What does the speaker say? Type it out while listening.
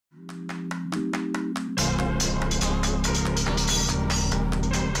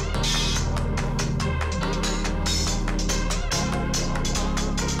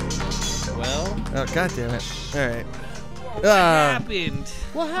God damn it. All right. What happened?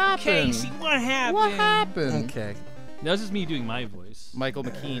 What happened? Kasey, what happened? What happened? Okay. That was just me doing my voice. Michael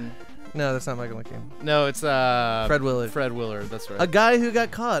McKean. No, that's not Michael McKean. No, it's Fred Willard. Fred Willard, that's right. A guy who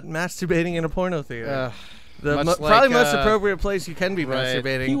got caught masturbating in a porno theater. The probably most appropriate place you can be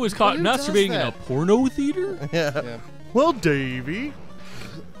masturbating. He was caught masturbating in a porno theater? Yeah. Well, Davey.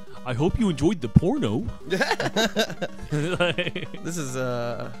 I hope you enjoyed the porno. This is,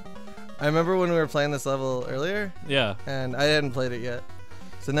 I remember when we were playing this level earlier. Yeah. And I hadn't played it yet.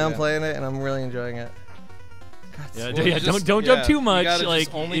 So now I'm playing it, and I'm really enjoying it. God, don't jump too much. You gotta like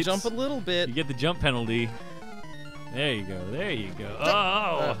just only jump a little bit. You get the jump penalty. There you go. There you go.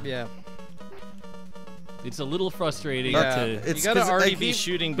 Oh. Yeah. It's a little frustrating. Yeah. To, You gotta already be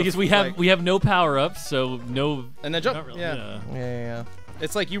shooting because we have no power ups, so no. And then jump. Really, yeah.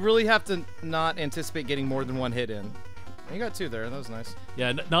 It's like you really have to not anticipate getting more than one hit in. You got 2 there. That was nice.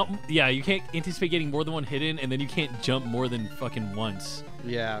 Yeah, you can't anticipate getting more than one hit in, and then you can't jump more than fucking once.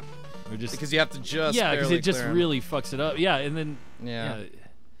 Yeah. Or just because you have to just because it just really fucks it up. Yeah, and then Did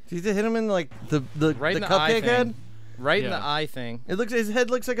you hit him in like the right in the cupcake head? Right in the eye thing. His head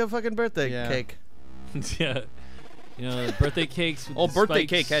looks like a fucking birthday cake. Yeah. You know, birthday cakes with the birthday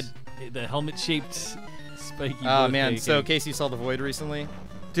spikes, cake head. The helmet-shaped spiky Oh man, so cake. Kasey saw The Void recently?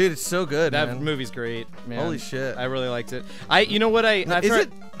 Dude, it's so good, That man. movie's great, man. Holy shit. I really liked it. You know what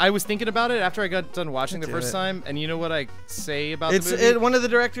I was thinking about it after I got done watching the first time, and you know what I say about the movie? One of the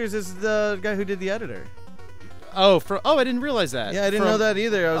directors is the guy who did the editor. Oh, I didn't realize that. Yeah, I didn't know that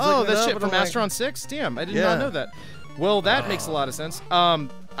either. I was that's shit from Astron 6? Damn, I did not know that. Well, that makes a lot of sense.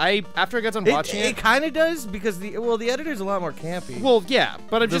 After I got done watching it, it kind of does because the editor's a lot more campy. Well, yeah,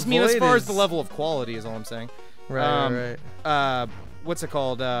 but I just mean as far as the level of quality is all I'm saying. Right. What's it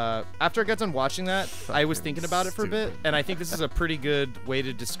called? After I got done watching that, I was thinking about it for a bit, and I think this is a pretty good way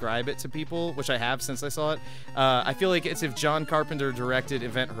to describe it to people, which I have since I saw it. I feel like it's if John Carpenter directed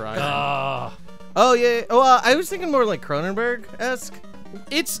Event Horizon. Oh yeah. Well, I was thinking more like Cronenberg-esque.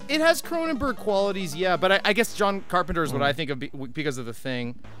 It has Cronenberg qualities, yeah, but I guess John Carpenter is what I think of because of The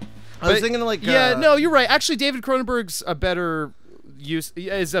Thing. I was thinking like no, you're right. Actually, David Cronenberg's a better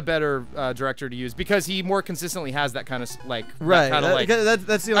director to use because he more consistently has that kind of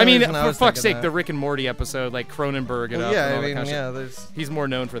that's the only reason for fuck's sake, the Rick and Morty episode, like Cronenberg it up. Yeah, and all I mean, that kind of shit. He's more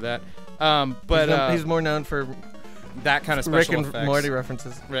known for that. But he's more known for that kind of special Rick and effects. Morty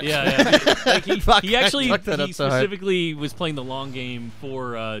references. Right. Yeah. Like he actually he specifically was playing the long game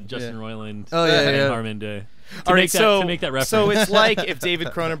for Justin Roiland. Oh yeah, and Harmon All right, to make that reference. So it's like if David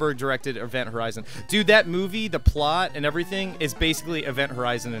Cronenberg directed Event Horizon. Dude, that movie, the plot and everything is basically Event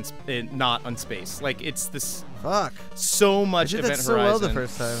Horizon and not on space. Like it's this so much Event Horizon. So well the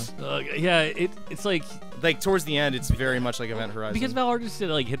first time. Yeah, it's like towards the end, it's very much like Event Horizon. Because of how hard it is to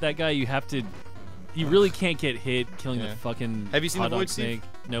like hit that guy, you really can't get hit killing the fucking. Have you seen The Void, snake?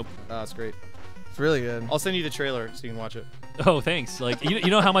 Nope. Oh, it's great. It's really good. I'll send you the trailer so you can watch it. Oh, thanks. Like you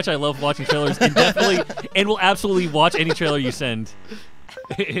know how much I love watching trailers, and will absolutely watch any trailer you send,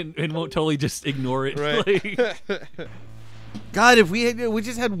 and won't totally just ignore it. Right. God, if we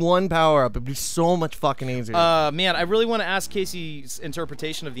just had one power up, it'd be so much fucking easier. Man, I really want to ask Kasey's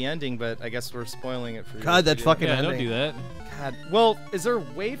interpretation of the ending, but I guess we're spoiling it for you. God, that fucking ending. Don't do that. God. Well, is there a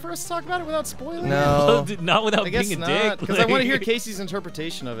way for us to talk about it without spoiling no. it? Not without being a dick. Because I want to hear Casey's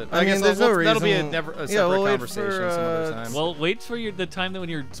interpretation of it. I guess there's no reason. That'll be a separate conversation some other time. Well, wait for the time that when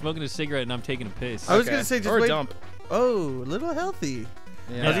you're smoking a cigarette and I'm taking a piss. I was gonna say just wait. Or a dump. Oh, a little healthy.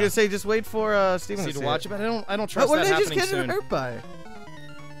 Yeah. I was gonna say just wait for Steven to watch it, but I don't trust what that did they happening just get soon. hurt by?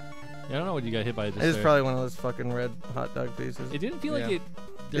 I don't know what you got hit by. It's probably one of those fucking red hot dog pieces. It didn't feel like it.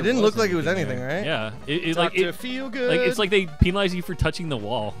 It didn't look like it was anything, right? Yeah, it feel good. Like it's like they penalize you for touching the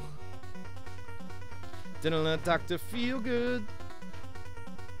wall. Didn't let Dr. Feel Good.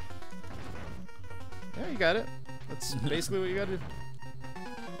 Yeah, you got it. That's basically what you got to do.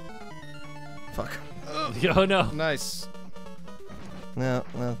 Fuck. Oh no. Nice. No,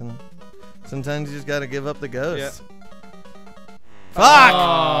 nothing. Sometimes you just gotta give up the ghost. Yeah. Fuck!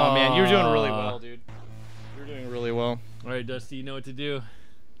 Oh man, you're doing really well, dude. You're doing really well. All right, Dusty, you know what to do.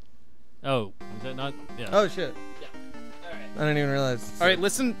 Oh, is that not? Yeah. Oh shit. Yeah. All right. I didn't even realize. All right,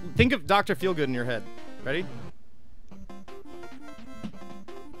 listen. Think of Dr. Feelgood in your head. Ready?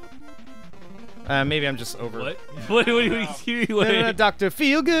 Maybe I'm just over. What? What? Dr.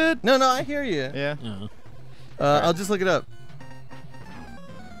 Feelgood. No, I hear you. Yeah. I'll just look it up.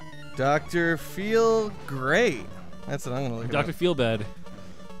 Dr. Feel Great. That's what I'm gonna look at. Dr. Feel Bad.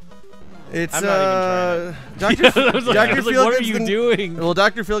 It's I'm not even Dr. Dr. Feelgood's what are you doing? Well,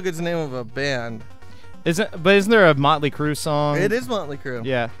 Dr. Feelgood's the name of a band. Isn't there a Motley Crue song? It is Motley Crue.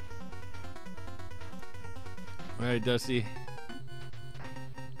 Yeah. All right, Dusty.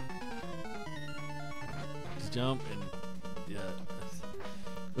 Just jump and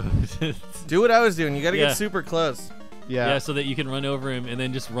do what I was doing. You got to get super close. Yeah, so that you can run over him and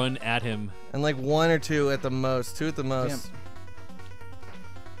then just run at him. And like 1 or 2 at the most. 2 at the most. Damn.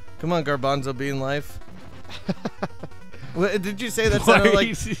 Come on, Garbanzo Bean Life. What, did you say that sounded like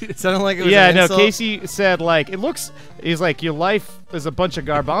it was an insult? Kasey said like it looks. He's like your life is a bunch of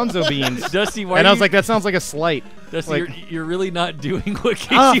garbanzo beans. Dusty, why? And I was like, that sounds like a slight. Dusty, like, you're really not doing what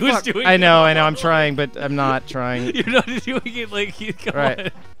Kasey was doing. I know. I'm trying, but I'm not trying. You're not doing it like you. Come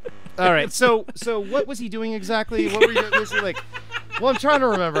on. All right. So what was he doing exactly? What were you? Was he like? Well, I'm trying to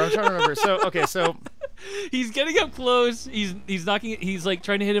remember. So okay. So. He's getting up close. He's knocking. He's like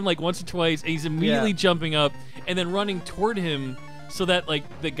trying to hit him like once or twice. And he's immediately jumping up and then running toward him, so that like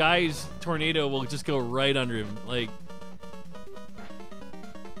the guy's tornado will just go right under him. Like,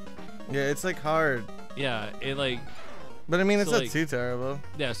 yeah, it's like hard. Yeah, it like. But I mean, it's not too terrible.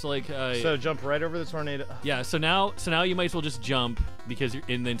 Yeah, so like. So jump right over the tornado. Yeah, so now you might as well just jump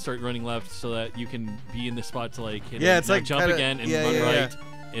and then start running left so that you can be in the spot to like hit him. It's like jump again and run right. Yeah.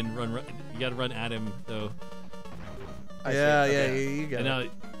 And run. You gotta run at him though. You got it. Now,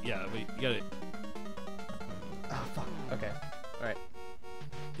 wait, you got it. Oh fuck. Okay. All right.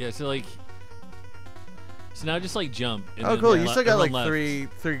 Yeah. So now just like jump. And oh, cool. You still got like three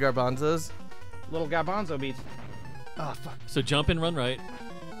garbanzos. Little garbanzo beats. Oh fuck. So jump and run right.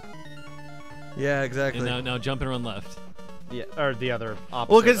 Yeah, exactly. And now jump and run left. Yeah, or the other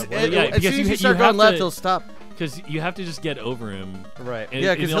opposite. Well, because as soon as you start going left, he'll stop. Because you have to just get over him. Right. And,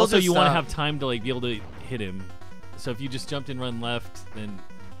 yeah, because also you want to have time to like be able to hit him. So if you just jumped and run left, then.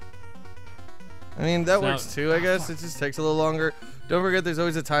 I mean, that works too, I guess. It just takes a little longer. Don't forget, there's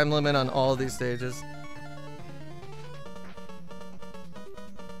always a time limit on all of these stages.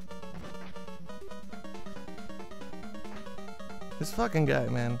 This fucking guy,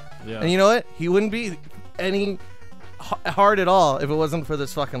 man. Yeah. And you know what? He wouldn't be any hard at all if it wasn't for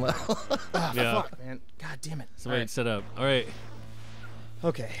this fucking level. Yeah. Fuck, man. God damn it. Somebody set up. All right.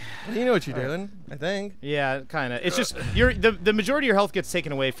 Okay. You know what you're doing, I think. Yeah, kind of. It's just the majority of your health gets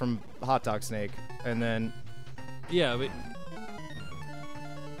taken away from Hot Dog Snake, and then. Yeah, but.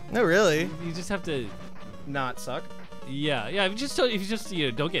 No, really. You just have to. Not suck. Yeah. If you just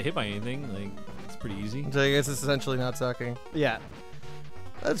don't get hit by anything, like it's pretty easy. So I guess it's essentially not sucking. Yeah.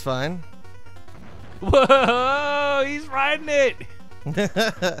 That's fine. Whoa! He's riding it.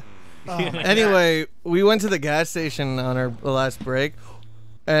 Anyway, we went to the gas station on our last break,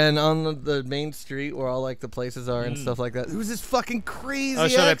 and on the main street where all like the places are and stuff like that, it was this fucking crazy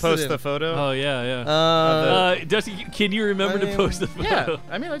should accident. I post the photo? Oh yeah. Dusty, can you remember to post the photo? Yeah,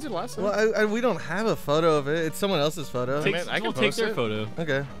 I mean I did last time. Well, we don't have a photo of it. It's someone else's photo. I can take their photo.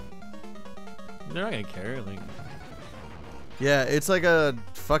 Okay. They're not gonna care. Like. Yeah, it's like a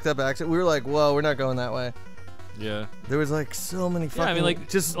fucked up accident. We were like, whoa, we're not going that way. Yeah. There was like so many fucking. Yeah, I mean, like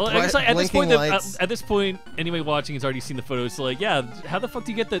just at this point, lights. At this point, anybody watching has already seen the photos. So like, yeah, how the fuck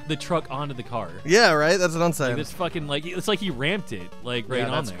do you get the truck onto the car? Yeah, right. That's what I'm saying. Like, this fucking like it's like he ramped it like right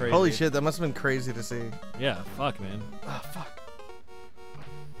on there. Crazy. Holy shit, that must have been crazy to see. Yeah, fuck, man. Oh fuck.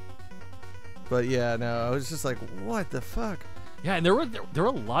 But yeah, no, I was just like, what the fuck? Yeah, and there were a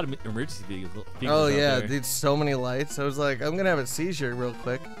lot of emergency vehicles. Oh out yeah, there. dude, so many lights. I was like, I'm gonna have a seizure real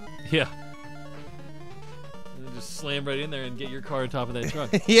quick. Yeah. And just slam right in there and get your car on top of that truck.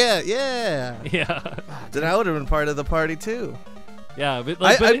 Yeah. Yeah. Then I would have been part of the party too. Yeah, but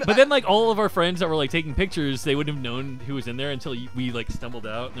like, but then like all of our friends that were like taking pictures, they wouldn't have known who was in there until we like stumbled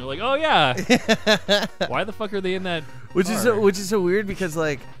out, and they're like, "Oh yeah, why the fuck are they in that?" Which is so weird because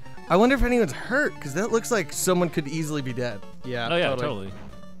like, I wonder if anyone's hurt because that looks like someone could easily be dead. Yeah. Oh yeah, totally.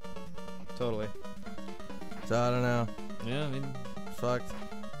 So I don't know. Yeah, I mean, fucked.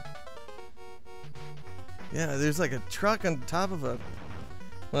 Yeah, there's like a truck on top of a.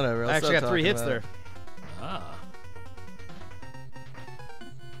 Whatever. I actually got 3 hits there. Ah.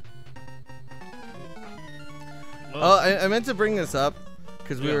 Oh, I meant to bring this up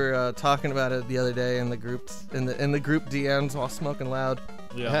because we were talking about it the other day in the groups in the group DMs while smoking loud.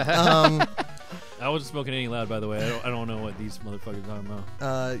 Yeah. I wasn't smoking any loud, by the way. I don't know what these motherfuckers are talking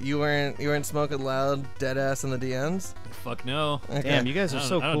about. You weren't smoking loud, dead ass in the DMs. Fuck no. Okay. Damn, you guys are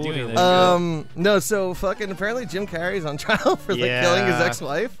so cool. No, so fucking apparently Jim Carrey's on trial for like killing his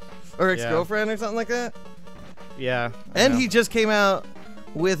ex-wife or ex-girlfriend or something like that. Yeah. And he just came out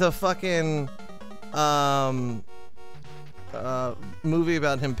with a fucking movie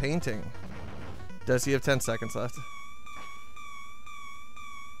about him painting. Does he have 10 seconds left?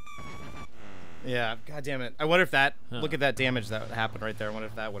 Yeah, god damn it. I wonder if that, look at that damage that happened right there. I wonder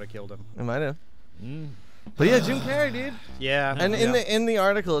if that would have killed him. It might have. But yeah, Jim Carrey, dude. Yeah. And in the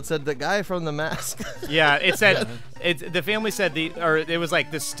article, it said the guy from The Mask. Yeah, it said the family said it was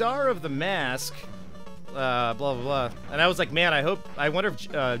like the star of The Mask. Blah blah blah. And I was like, man, I wonder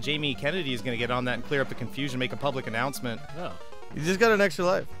if Jamie Kennedy is gonna get on that and clear up the confusion, make a public announcement. Oh. You just got an extra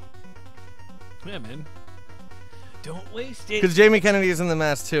life. Yeah, man. Don't waste it. Because Jamie Kennedy is in The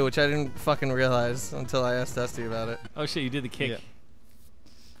Mask too, which I didn't fucking realize until I asked Dusty about it. Oh shit, you did the kick. Yeah.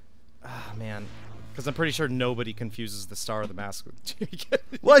 Ah, man. Because I'm pretty sure nobody confuses the star of The Mask with Jamie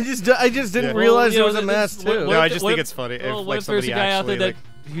Kennedy. Well, I just didn't realize it was a Mask too. No, I just think it's funny. Well, if, what like, if there's a somebody guy out there actually,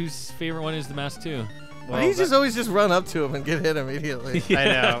 that whose favorite one is The Mask too? Why do you just always just run up to him and get hit immediately? I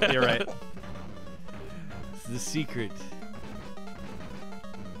know, you're right. It's the secret.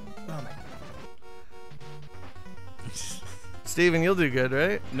 Oh my. Steven, you'll do good,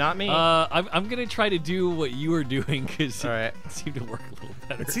 right? Not me. I'm gonna try to do what you were doing because All right. it seemed to work a little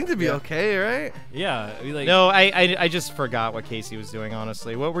better. It seemed to be okay, right? Yeah, I mean, like, No, I just forgot what Kasey was doing.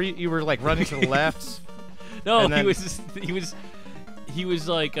 Honestly, what were you were like running to the left? no, and then- he was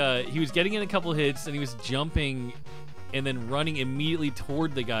like he was getting in a couple hits and he was jumping and then running immediately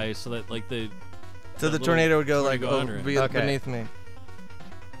toward the guy so that like the tornado would go like under him. beneath me.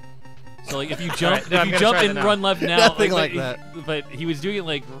 So like if you jump, no, I'm if you gonna jump try and that now. run left now, Nothing like, like that. But he was doing it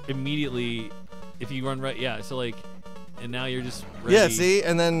like immediately. If you run right, yeah. So like, and now you're just ready. Yeah, see,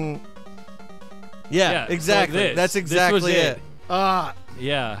 and then Yeah, so exactly. like this. That's This was exactly it. it.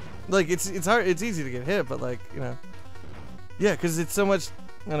 Yeah. Like it's hard. It's easy to get hit, but like yeah, because it's so much.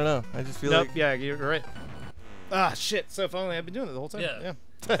 I don't know. I just feel Nope. like Yeah, you're right. Ah, shit. So if only I've been doing it the whole time. Yeah.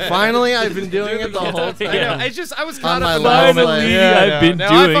 finally I've been doing it the Yeah. whole time. Yeah. I know. I was caught my up in last the play. Finally, Yeah, I I've been No,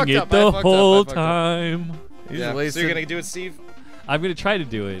 I doing fucked it up. I the fucked up. whole I fucked up. time. You Yeah. just So wasted. you're gonna do it, Steve? I'm gonna try to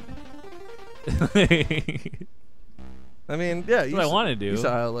do it. That's I mean, yeah. what I want to You do.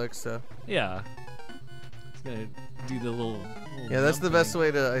 saw how it looks, so. Yeah. Just gonna do the little Yeah, that's jump the best thing.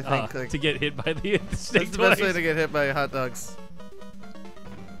 way to. I think like, to get hit by the snake that's the best way twice. to get hit by hot dogs.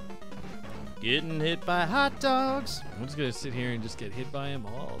 Getting hit by hot dogs. I'm just gonna sit here and just get hit by him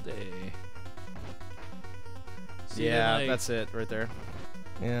all day. See, Yeah, like, that's it right there.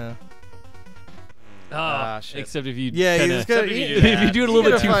 Yeah. Ah, shit. Except if you Yeah, you kinda, just gotta. Except if you you- do if you do it a You little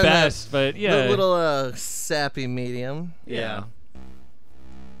bit gotta too find that fast, but yeah, The little sappy medium. Yeah.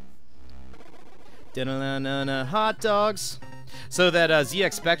 Da-na-na-na-na, hot dogs. So that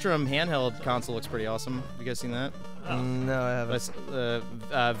ZX Spectrum handheld console looks pretty awesome. Have you guys seen that? No, I haven't.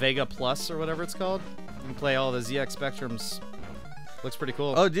 That's Vega Plus or whatever it's called. You can play all the ZX Spectrums. Looks pretty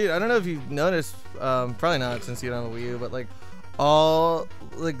cool. Oh, dude, I don't know if you've noticed. Probably not since you don't have a Wii U, but like,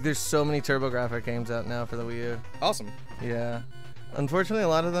 there's so many TurboGrafx games out now for the Wii U. Awesome. Yeah. Unfortunately, a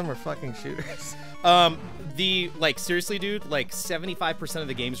lot of them are fucking shooters. Seriously, dude, like 75% of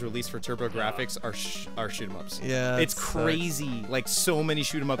the games released for TurboGrafx are shoot 'em ups. Yeah, It's it sucks. crazy. Like so many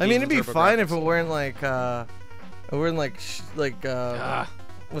shoot 'em up. I mean, games it'd with be fine if TurboGrafx. it weren't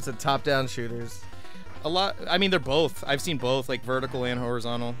what's it, top-down shooters. A lot. I mean, they're both. I've seen both, like vertical and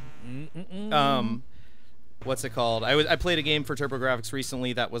horizontal. What's it called? I played a game for TurboGrafx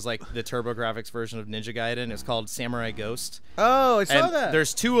recently that was like the TurboGrafx version of Ninja Gaiden. It's called Samurai Ghost. Oh, I saw And that.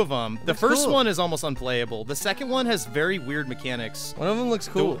 there's two of them. The Looks first cool. one is almost unplayable. The second one has very weird mechanics. One of them looks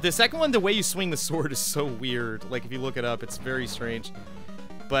cool. The second one, the way you swing the sword is so weird. Like if you look it up, it's very strange.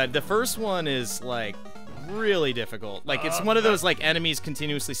 But the first one is like really difficult. Like it's one of those like enemies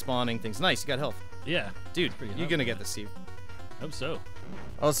continuously spawning things. Nice, you got health. yeah, Dude, pretty you're tough. gonna get this, Steve. hope so.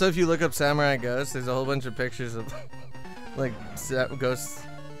 Also, if you look up Samurai Ghost, there's a whole bunch of pictures of like ghosts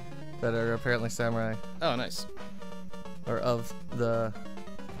that are apparently samurai, Oh, nice. or of the.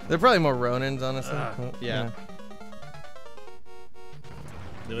 They're probably more Ronins, honestly. yeah.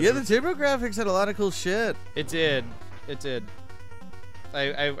 Yeah, the TurboGrafx had a lot of cool shit. It did. It did.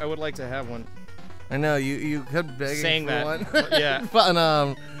 I would like to have one. I know you kept begging Saying for that. one. Yeah. But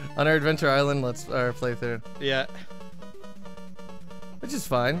on our Adventure Island our playthrough, Yeah. which is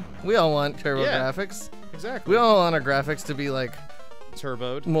fine. We all want TurboGrafx. Exactly. We all want our graphics to be like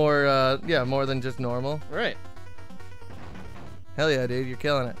Turboed. more, more than just normal. Right. Hell yeah, dude, you're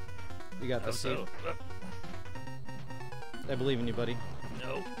killing it. You got Hope this, Steve. so. I believe in you, buddy.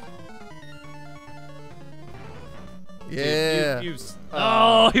 No. Dude, Yeah.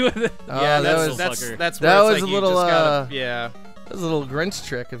 Oh, he was. Yeah, that that's was- that's fucker. that's where That it's was like a you little, just gotta, yeah. That was a little Grinch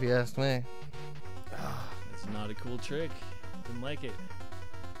trick, if you ask me. That's not a cool trick. Didn't like it.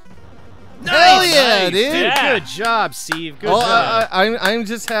 Hell yeah, Nice, dude! Yeah. Good job, Steve. Good Oh, job. I'm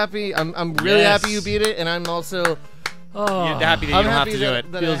just happy. I'm really Yes. happy you beat it, and I'm also Oh, You're happy that you I'm don't have happy to do that-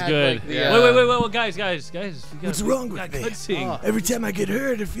 it. that I feels had, good. like, the, Yeah. Wait, guys. What's wrong with me? Cutscene. Every time I get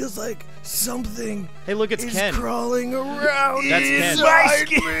hurt, it feels like something Hey, look, it's is Ken. crawling around That's Ken. inside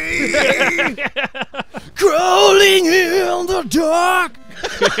me. Crawling in the dark.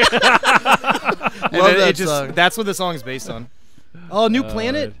 And Love then that it just, song. that's what the song's based on. Oh, new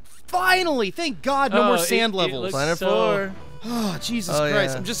planet? Finally! Thank God, no more sand levels. looks Planet so- 4. Oh, Jesus Oh,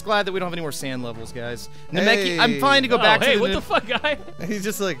 Christ. yeah. I'm just glad that we don't have any more sand levels, guys. Namek, Hey. I'm fine to go Oh, back hey, to the... what the fuck, guy? He's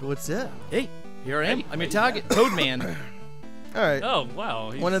just like, what's that? Hey, here I am. Hey, I'm your hey. target. Toad Man. All right. Oh,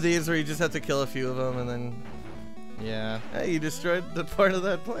 wow. One of these where you just have to kill a few of them, and then Yeah. hey, you destroyed the part of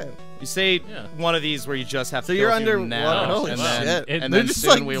that plant. You say Yeah. one of these where you just have to So kill you're a few underwater. now, Holy and shit. then, And and they're then just, soon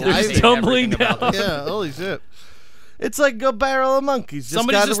like, we will diving. see Tumbling everything about down. it. Yeah, holy shit. It's like a barrel of monkeys. Just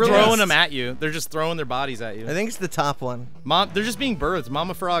Somebody's gotta just release. throwing them at you. They're just throwing their bodies at you. I think it's the top one. Mom, they're just being birthed.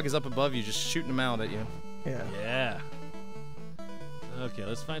 Mama Frog is up above you, just shooting them out at you. Yeah. Yeah. Okay,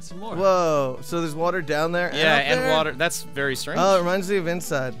 let's find some more. Whoa. So there's water down there. Yeah, up and there? water. That's very strange. Oh, it reminds me of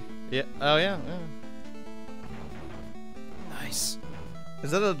Inside. Yeah. Oh yeah. Nice. Is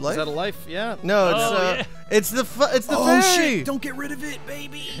that a life? Is that a life? Yeah. No, it's Oh, yeah. it's the it's the fairy. Don't get rid of it,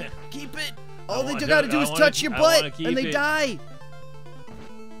 baby. Keep it. All they want- gotta do I is wanna- touch your I wanna butt, keep and they it. die.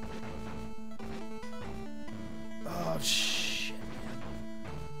 Oh shit.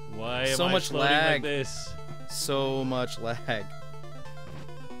 Why am So I much floating lag. like this? So much lag.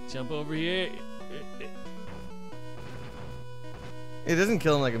 Jump over here. It doesn't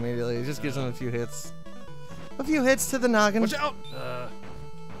kill him like immediately. It just gives him a few hits. A few hits to the noggin. Watch out.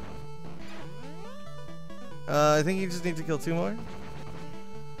 I think you just need to kill 2 more.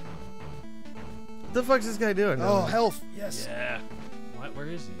 What the fuck's this guy doing? Oh, health. Yes. Yeah. Where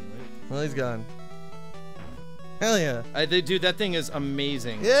is he? Wait. Well, he's gone. Hell yeah. Dude, that thing is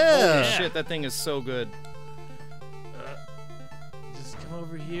amazing. Yeah. Holy shit, that thing is so good. Just come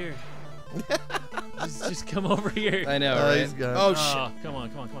over here. just come over here. I know, Oh, right? he's gone. Oh, Oh, shit. come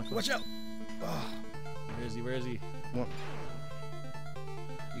on. Watch out. Oh, Where is he?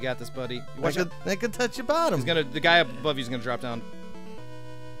 you got this, buddy. I Watch out. could touch your bottom. The guy above you is gonna drop down.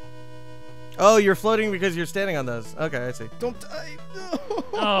 Oh, you're floating because you're standing on those. Okay, I see. Don't die. No.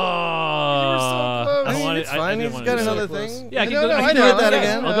 Oh, close. I wanted, It's I fine. didn't He's wanna got do another that. close. thing. Yeah, I can No, go, no, I I can know, do I that know.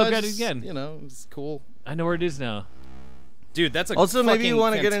 again. I'll go get it Just, again. You know, it's cool. I know where it is now. Dude, that's a Also, maybe you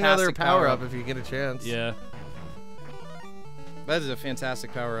want want to get another power up if you get a chance. Yeah. That is a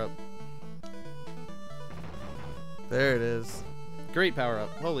fantastic power up. There it is. Great power up.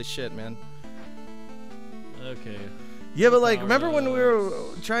 Holy shit, man. Okay. Yeah, but like, Power remember when we ups.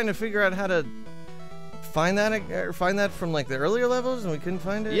 were trying to figure out how to find that from like the earlier levels and we couldn't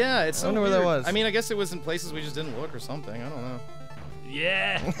find it? Yeah, it's I so wonder where that weird. was. I mean, I guess it was in places we just didn't look or something. I don't know.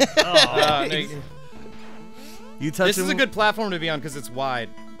 Yeah. Oh. No, You touch this is him. a good platform to be on because it's wide.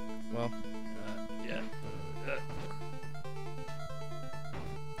 Well, Yeah.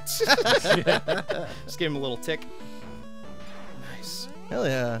 just gave him a little tick. Nice. Hell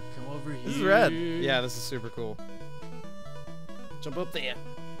yeah. Come over here. This is rad. Yeah, this is super cool. Jump up there.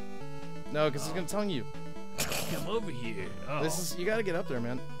 No, because he's gonna tongue you. Come over here. Oh. This is you gotta get up there,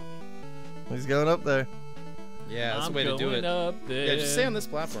 man. He's going up there. Yeah, that's I'm the way to do going it. Up there. Yeah, just stay on this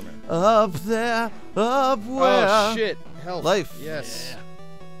platform. Man. Up there, up where? Oh shit! Health. Life. Yes.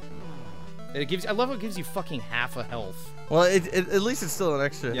 Yeah. It gives. I love how it gives you fucking half a health. Well, at least it's still an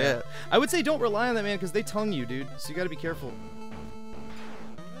extra hit. I would say don't rely on that, man, because they tongue you, dude. So you gotta be careful.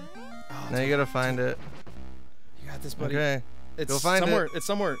 Oh, Now you gotta find it. You got this, buddy. Okay. It's Go find somewhere. it. It's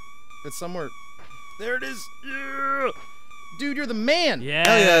somewhere. It's somewhere. There it is. Yeah. Dude, you're the man. Yes.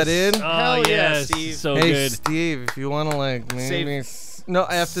 Hell yeah, dude. Oh, Hell yeah, yes. Steve. So Hey, good. Steve, if you wanna like maybe no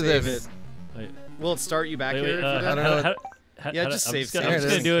after Save this. it. Wait, Will it start you back wait, here? wait, if you're I done? don't know. Yeah, how- just I'm save. just gonna, save I'm just it.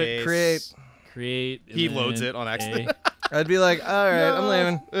 gonna do it. Case. Create. Create. and He loads then it on accident. I'd be like, all right, I'm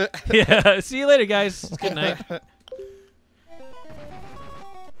leaving. A. Yeah. See you later, guys. Good night.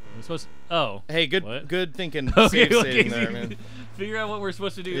 I'm supposed. Oh. Hey, good, What? good thinking. Okay. Save Okay. saving there, man. Figure out what we're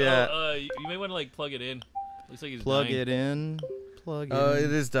supposed to do. Yeah. Oh, you may want to like plug it in. Looks like he's Plug dying. it in. Plug it Oh, in.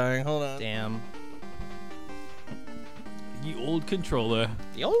 it is dying. Hold on. Damn. The old controller.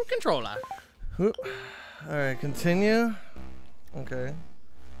 The old controller. All right, continue. Okay.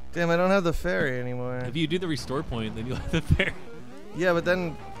 Damn, I don't have the fairy anymore. If you do the restore point, then you'll have the fair. Yeah, but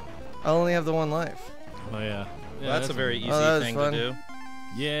then I only have the one life. Oh yeah. Yeah, That's a very easy that was thing fun. to do.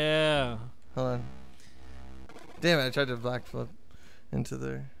 Yeah. Hold on. Damn it, I tried to backflip into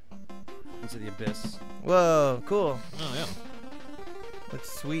there. Into the abyss. Whoa, cool. Oh yeah.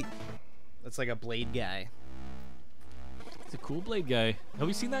 That's sweet. That's like a blade guy. It's a cool blade guy. Have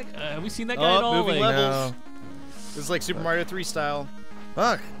we seen that? Have we seen that guy at Oh, all? moving Like, levels. No. This is like Super Mario 3 style.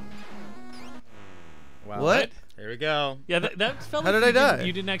 Fuck. Wow. What? Here we go. Yeah, that felt How like did I die?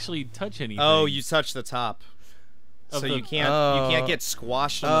 You didn't actually touch anything. Oh, you touched the top. So you can't get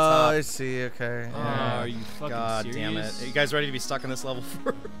squashed on the top. Oh, I see. Okay. Oh, Yeah. are you fucking God serious? damn it! Are you guys ready to be stuck on this level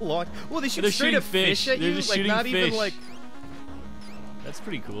for long? Well, they shoot They're straight shooting up fish at They're you, just like shooting not even fish. like. That's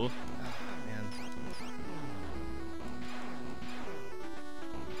pretty cool. Man.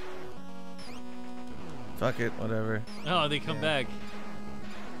 Fuck it. Whatever. Oh, they come back.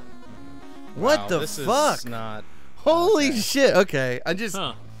 What Wow, the this fuck? Is not. Holy okay. shit. Okay. I just.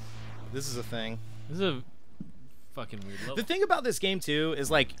 Huh. This is a thing. This is a fucking weird level. The thing about this game too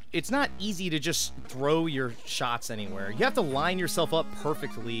is like it's not easy to just throw your shots anywhere. You have to line yourself up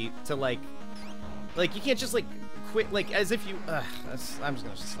perfectly to like you can't just like quit like as if you. I'm just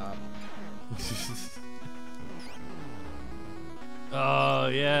gonna stop. Oh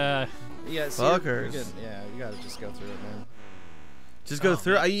yeah. Yeah, see, Fuckers. you're good. Yeah, you gotta just go through it, man. Just go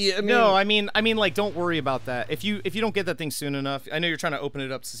through. I mean, No, I mean, like, don't worry about that. If you don't get that thing soon enough, I know you're trying to open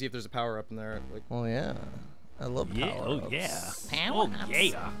it up to see if there's a power up in there. Like, Well, yeah. I love power. Yeah. Oh yeah. Power Oh ups.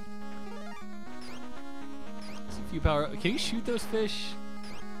 yeah. There's a few power. Can you shoot those fish?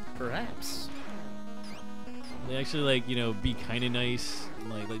 perhaps. They actually like be kind of nice and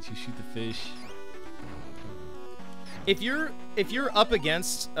like let you shoot the fish. If you're up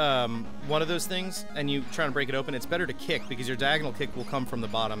against one of those things and you try to break it open, it's better to kick because your diagonal kick will come from the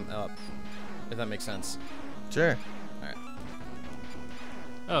bottom up. If that makes sense. Sure. All right.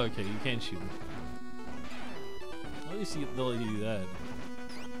 Oh, okay. You can shoot them. At least they'll let you do that.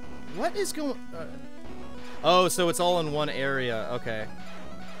 What is going? Oh, so it's all in one area. Okay.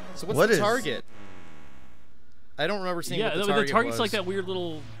 So what's What the is- target? I don't remember seeing what the target target's was. like that weird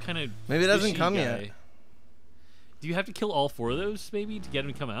little kind of. Maybe it doesn't come yet. Do you have to kill all 4 of those maybe to get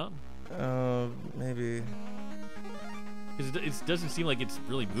them to come out? Maybe. Because it doesn't seem like it's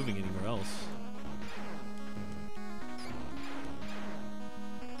really moving anywhere else.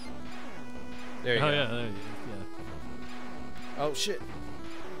 There you Oh go. yeah, yeah. Oh shit.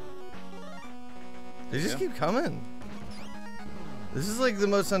 They just Yeah. keep coming. This is like the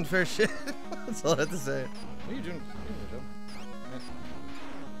most unfair shit. That's all I have to say. What are you doing?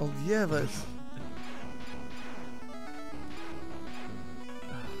 Oh yeah, but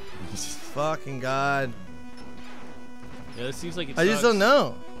fucking god. Yeah, it seems like it I just sucks. don't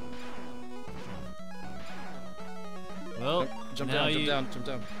know. Well, Jump now down, you... jump down, jump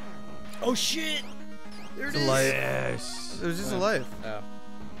down. Oh shit! There it It's a is. life. Yes. It was just a life. Oh.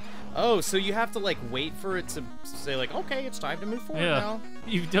 Oh, so you have to like wait for it to say like, okay, it's time to move forward Yeah. now.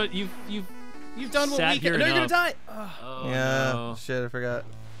 You've done done what sat we here can. No, you're gonna enough. die. Oh, Yeah. no. Shit, I forgot.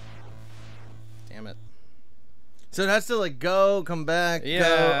 Damn it. So it has to like go, come back, Yeah.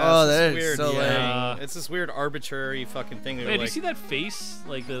 go. Oh, this that is is weird. so yeah. lame. It's this weird arbitrary fucking thing. That Wait, you're do you like, see that face?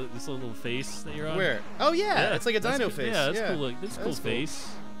 Like this little face that you're on? where? Oh yeah, it's like a that's dino cool. face. Yeah, that's cool. Look, that's a cool That's cool. face.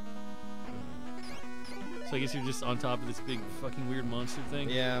 So I guess you're just on top of this big fucking weird monster thing.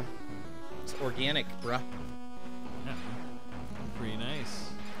 Yeah. It's organic, bruh. Yeah. Pretty nice.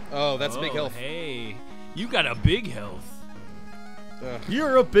 Oh, that's big health. Hey, you got a big health. Ugh.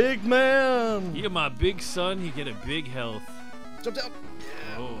 You're a big man. You're my big son. You get a big health. Jump down.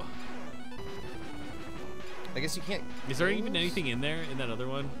 Oh. I guess you can't. Is there even anything in there in that other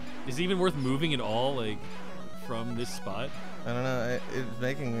one? Is it even worth moving at all, like from this spot? I don't know. It's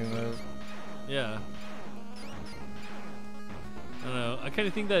making me move. Yeah. I don't know. I kind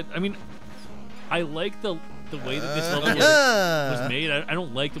of think that. I mean, I like the way that this level was made. I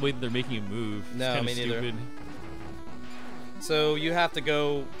don't like the way that they're making it move. It's No, kinda me neither. stupid. So you have to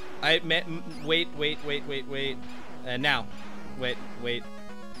go. Wait, and now, wait,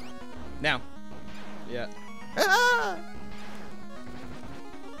 now, yeah.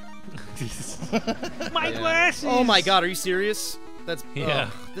 My Yeah. glasses. Oh my god, are you serious? That's Yeah.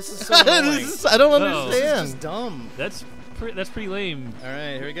 ugh, this is so annoying. I don't No. This is understand. just dumb. That's pretty lame. All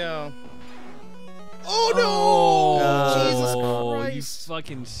right, here we go. Oh no! Jesus Oh, you Christ.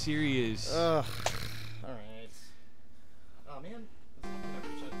 fucking serious? Ugh. All right. Oh man.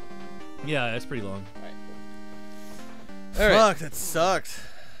 Yeah, that's pretty long. All right. Cool. All right. Fuck, that sucked.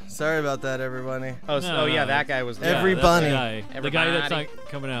 Sorry about that, everybody. Oh, so, No, yeah, no. that guy was. Yeah, Every that's bunny. The guy that's Everybody. not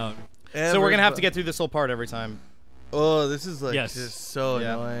coming out. So we're gonna have to get through this whole part every time. Oh, this is like Yes. just so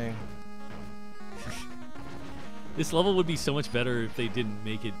Yeah. annoying. This level would be so much better if they didn't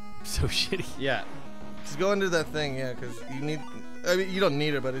make it so shitty. Yeah. Just go into that thing, yeah, because you need. I mean, you don't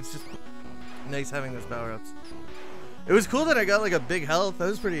need it, but it's just nice having those power ups. It was cool that I got like a big health. That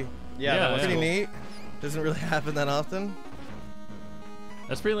was pretty, Yeah. Yeah, that was pretty cool. neat. Doesn't really happen that often.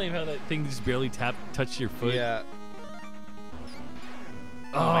 That's pretty lame how that thing just barely touched your foot. Yeah.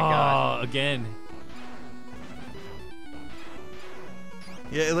 Oh my god. Again.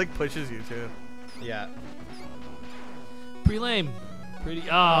 Yeah, it like pushes you too. Yeah. Pretty lame. Pretty.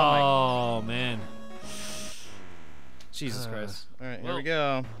 Oh, man. Jesus Christ. All right, here Well- we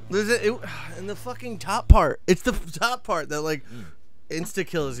go. There's in the fucking top part. It's the top part that like insta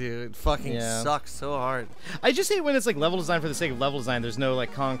kills you. It fucking sucks so hard. I just hate when it's like level design for the sake of level design. There's no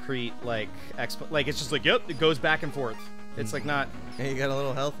like concrete like like it's just like yep, it goes back and forth. It's like not. Yeah, you got a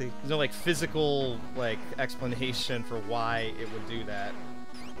little healthy. There's no like physical like explanation for why it would do that.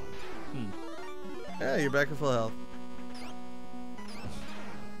 Yeah, you're back at full health.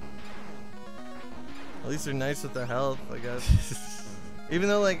 At least they're nice with their health, I guess. Even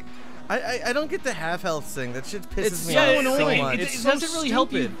though, like, I don't get the half health thing. That shit pisses It's me so off annoying. so much. It It's so doesn't really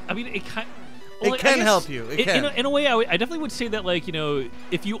help you. stupid. I mean, it kind. It can help you. It can. In a way, I definitely would say that, like, you know,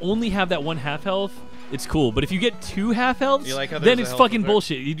 if you only have that one half health, it's cool. But if you get 2 half healths, You like how then there's it's a health fucking filter?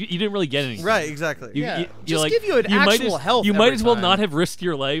 bullshit. You didn't really get anything. Right, exactly. Yeah, you just like, give you an might actual as, health You might every as well time. not have risked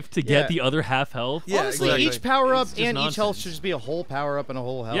your life to get Yeah. the other half health. Yeah, Honestly, exactly. each power up It's just and each health nonsense. should just be a whole power up and a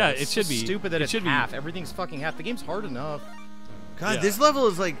whole health. Yeah, It's it should be. stupid that It it's should be. half. Everything's fucking half. The game's hard enough. God, Yeah. this level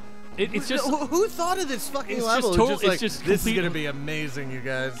is like. It's just. Who thought of this fucking It's level? just total- It's just like, it's just this is complete- gonna be amazing, you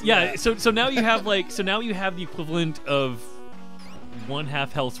guys. Yeah, so now you have like now you have the equivalent of 1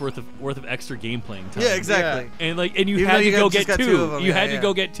 half health's worth of extra game playing time. Yeah, exactly. And you Even though had to you go just get got 2. 2 of them, You yeah, had to yeah.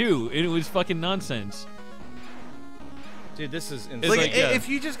 go get 2, and it was fucking nonsense. Dude, this is insane. It's Like, like, yeah. if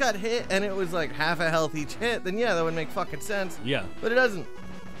you just got hit and it was like half a health each hit, then yeah, that would make fucking sense. Yeah, But it doesn't.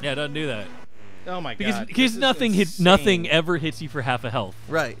 yeah, it doesn't do that oh my because god. because this is nothing insane. nothing ever hits you for half a health.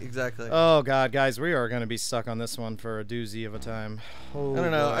 Right, exactly. Oh god, guys, we are gonna be stuck on this one for a doozy of a time. Oh, I don't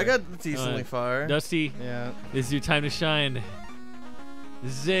know. boy. I got decently far. Dusty, Yeah. this is your time to shine.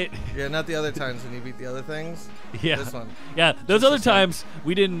 This is it. Yeah, not the other times when you beat the other things. Yeah, This one. yeah. Those Just other this one. times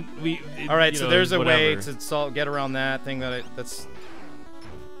we didn't. All right, you so know, there's a way whatever. to get around that thing that's.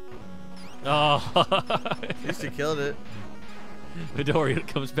 Oh, At least you killed it. but don't worry, it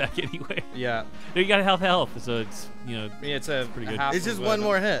comes back anyway. Yeah. You got half health, so it's I mean, it's a pretty good. half It's of just a- one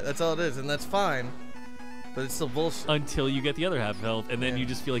more hit. That's all it is, and that's fine. But it's still bullshit. until you get the other half health, and then Yeah. you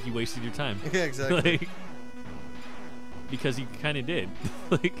just feel like you wasted your time. Yeah, exactly. Like, because you kind of did.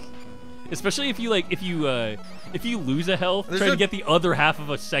 Like, especially if you lose a health There's trying a- to get the other half of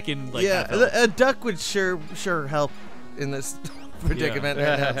a second. Like, yeah, half health. a duck would sure help in this predicament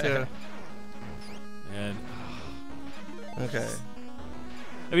right now too. And Okay.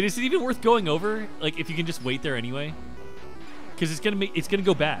 I mean, is it even worth going over? Like, if you can just wait there anyway, because it's gonna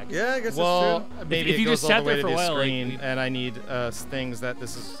go back. Yeah, I guess Well, that's true. maybe if it you goes just all sat the way there to for a the while, like, screen, and I need things that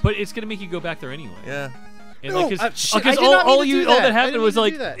this is. But it's gonna make you go back there anyway. Yeah. And No, like, shit, I did all, not mean all to you do all that. that I happened didn't was mean to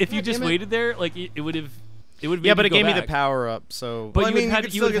like do that. if you God just damn it. waited there, like it would have. Yeah, but it gave me the back. power up, so. But Well, I you mean, would have you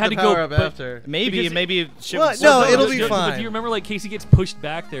could you still would get have the had to go power up but- after. maybe because- shit Well, would no, still it'll go be good. But fine. if you remember, like Kasey gets pushed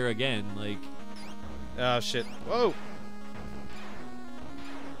back there again, like. Oh shit! Whoa!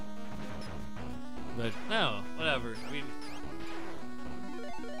 But no, whatever. I mean,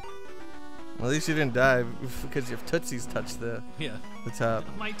 Well, at least you didn't die because your tootsies touched the yeah. top.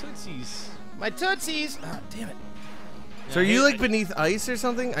 My tootsies. My tootsies! Ah, damn it! So are you like beneath ice or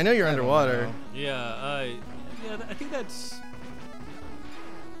something? I know you're underwater. know. Yeah, I think that's.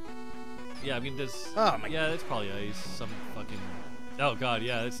 Yeah, I mean, Oh my yeah, that's probably ice. Some fucking. Oh god,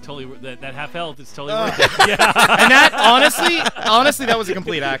 yeah, that's totally that half health. It's totally Oh. worth it. Yeah. And that honestly, that was a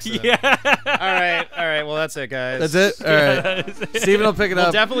complete accident. Yeah. All right. Well, that's it, guys. That's it. All right. Steven will pick it We'll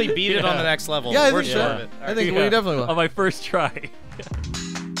up. definitely beat it on Yeah. the next level. Yeah, I We're think sure so. of it. I think we definitely will. On my first try.